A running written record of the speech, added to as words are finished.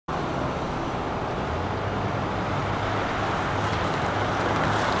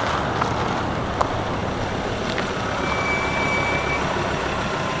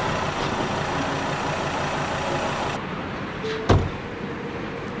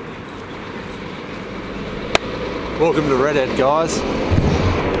Welcome to Redhead, guys.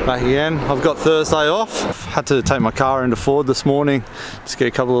 Back again. I've got Thursday off. Had to take my car into Ford this morning, just get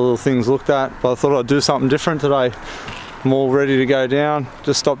a couple of little things looked at, but I thought I'd do something different today. I'm all ready to go down.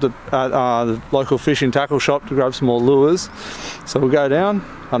 Just stopped at the local fishing tackle shop to grab some more lures. So we'll go down,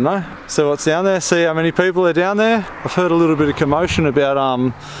 I don't know, see what's down there, see how many people are down there. I've heard a little bit of commotion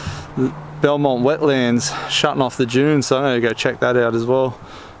about the Belmont wetlands shutting off the dunes, so I'm going to go check that out as well.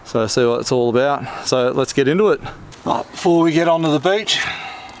 So see what it's all about. So let's get into it. Right, before we get onto the beach,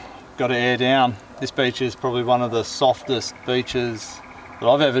 got to air down. This beach is probably one of the softest beaches that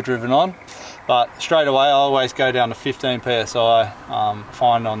I've ever driven on. But straight away I always go down to 15 psi.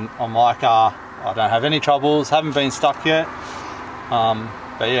 Find on my car I don't have any troubles, haven't been stuck yet.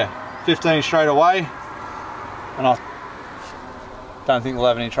 But yeah, 15 straight away, and I don't think we'll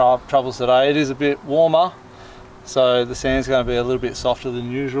have any troubles today. It is a bit warmer, so the sand's going to be a little bit softer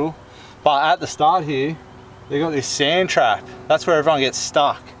than usual. But at the start here, they've got this sand trap. That's where everyone gets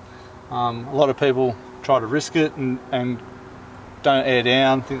stuck. A lot of people try to risk it and don't air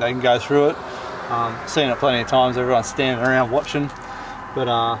down, think they can go through it. Seen it plenty of times, everyone's standing around watching. But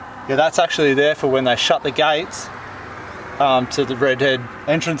yeah, that's actually there for when they shut the gates to the Redhead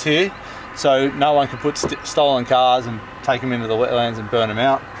entrance here, so no one can put stolen cars and take them into the wetlands and burn them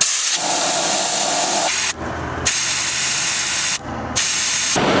out.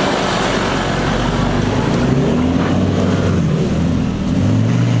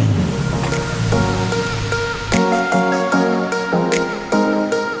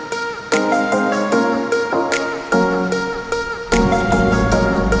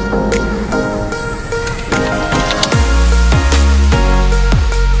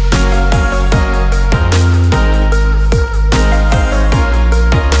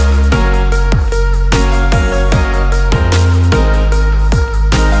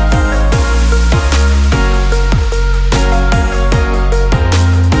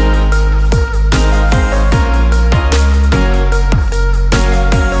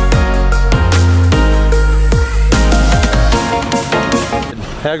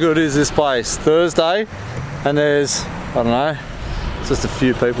 How good is this place? Thursday, and there's, I don't know, just a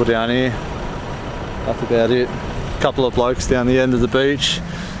few people down here. That's about it. A couple of blokes down the end of the beach.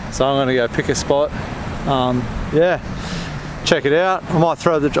 So I'm gonna go pick a spot. Yeah, check it out. I'm gonna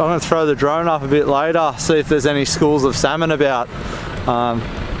throw the drone up a bit later, see if there's any schools of salmon about.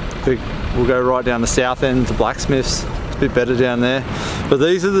 We'll go right down the south end to Blacksmiths. It's a bit better down there. But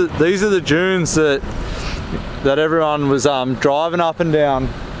these are the dunes that everyone was driving up and down,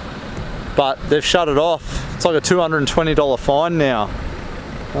 but they've shut it off. It's like a $220 fine now.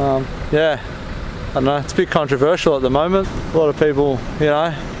 Yeah, I don't know, it's a bit controversial at the moment. A lot of people, you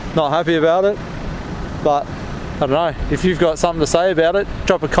know, not happy about it, but I don't know, if you've got something to say about it,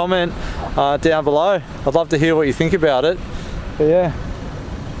 drop a comment down below. I'd love to hear what you think about it. But yeah,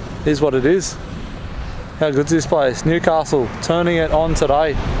 here's what it is. How good's this place? Newcastle, turning it on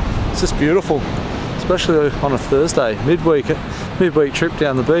today. It's just beautiful. Especially on a Thursday, midweek trip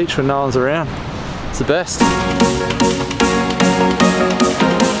down the beach when no one's around. It's the best.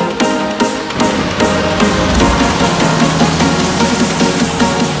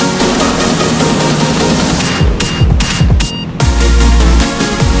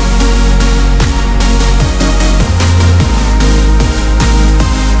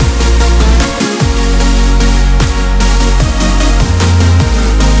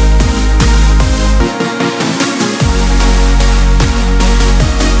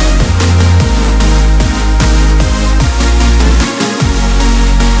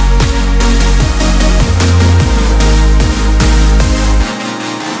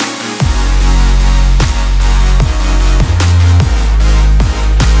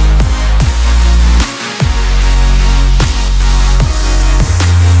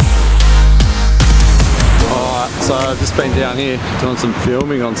 So I've just been down here doing some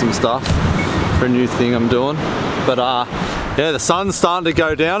filming on some stuff for a new thing I'm doing. But yeah, the sun's starting to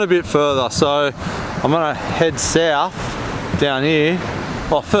go down a bit further, so I'm gonna head south down here.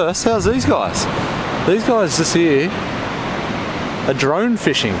 Well, first, how's these guys? These guys just here are drone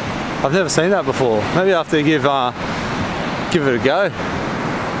fishing. I've never seen that before. Maybe I have to give it a go.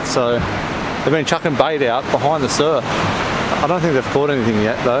 So they've been chucking bait out behind the surf. I don't think they've caught anything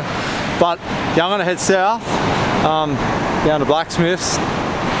yet though. But yeah, I'm gonna head south down to Blacksmiths,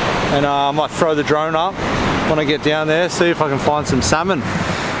 and I might throw the drone up when I get down there, see if I can find some salmon,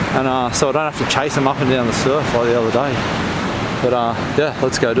 and so I don't have to chase them up and down the surf like the other day. But yeah,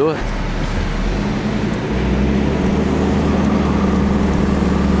 let's go do it.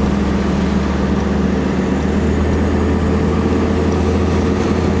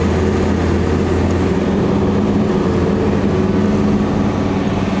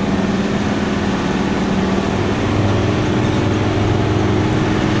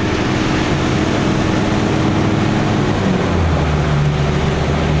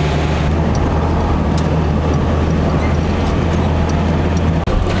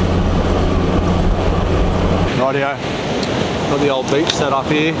 Rightio. Got the old beach set up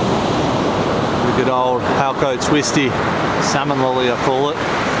here. The good old Halco twisty salmon lolly, I call it.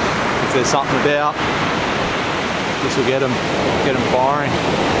 If there's something about, this will get them firing.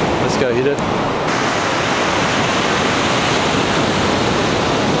 Let's go hit it.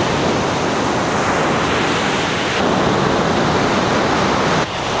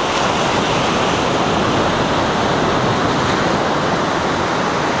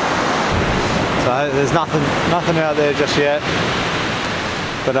 So there's nothing out there just yet.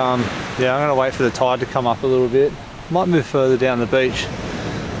 But yeah, I'm gonna wait for the tide to come up a little bit. Might move further down the beach.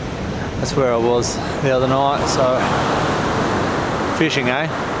 That's where I was the other night, so fishing, eh?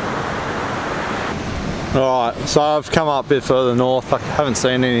 Alright, so I've come up a bit further north. I haven't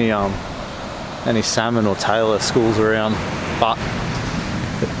seen any salmon or tailor schools around, but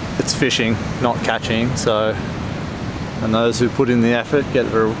it's fishing, not catching, so, and those who put in the effort get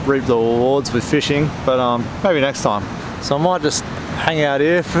to reap the rewards with fishing, but maybe next time. So I might just hang out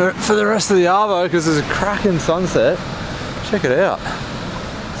here for the rest of the arvo because there's a cracking sunset. Check it out.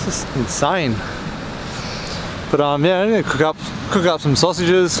 It's just insane. But yeah, I'm gonna cook up some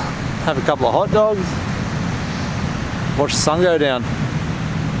sausages, have a couple of hot dogs, watch the sun go down.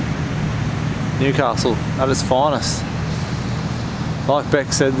 Newcastle at its finest. Like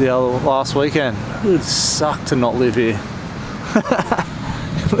Beck said last weekend, it would suck to not live here.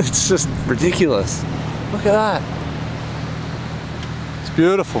 It's just ridiculous. Look at that. It's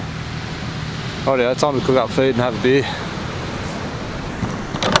beautiful. Oh yeah, it's time to cook up feed and have a beer.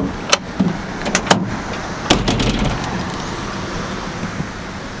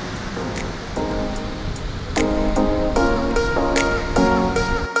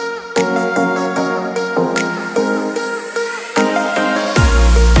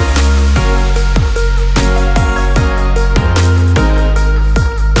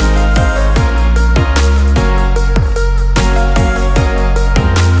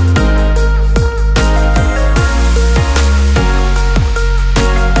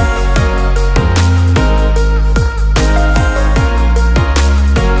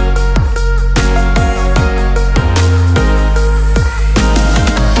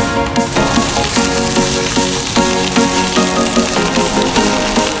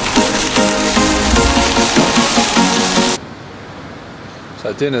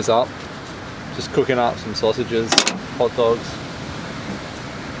 So dinner's up, just cooking up some sausages, hot dogs.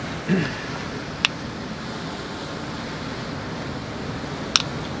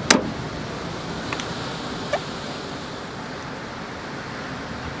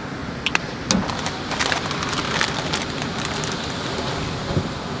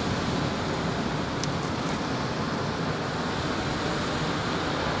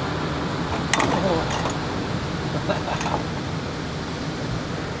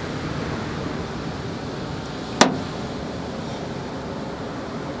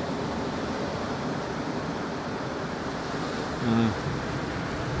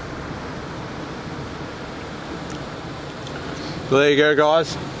 So there you go,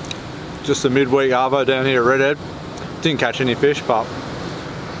 guys, just a midweek arvo down here at Redhead. Didn't catch any fish, but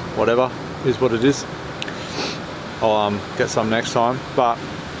whatever, is what it is. I'll get some next time, but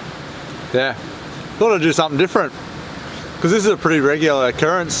yeah, thought I'd do something different because this is a pretty regular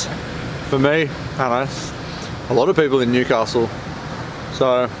occurrence for me. I don't know, a lot of people in Newcastle.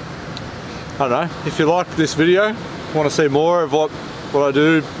 So I don't know, if you like this video, want to see more of what I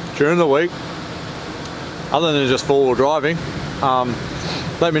do during the week other than just four-wheel driving,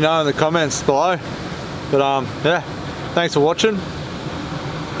 let me know in the comments below. But yeah, thanks for watching,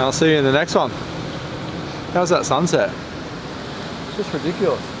 and I'll see you in the next one. How's that sunset? It's just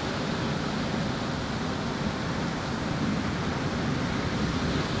ridiculous.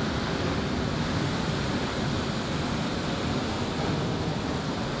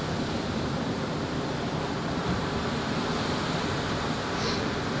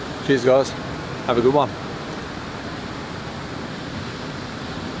 Cheers, guys. Have a good one.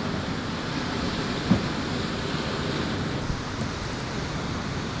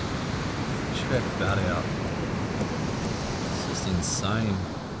 Check that out. It's just insane.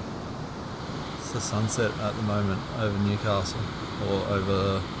 It's the sunset at the moment over Newcastle or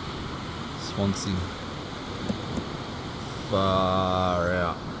over Swansea. Far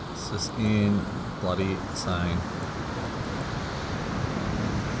out. It's just bloody insane.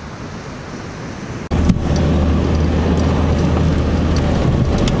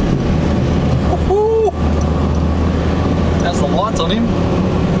 That's the lights on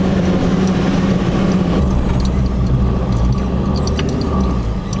him.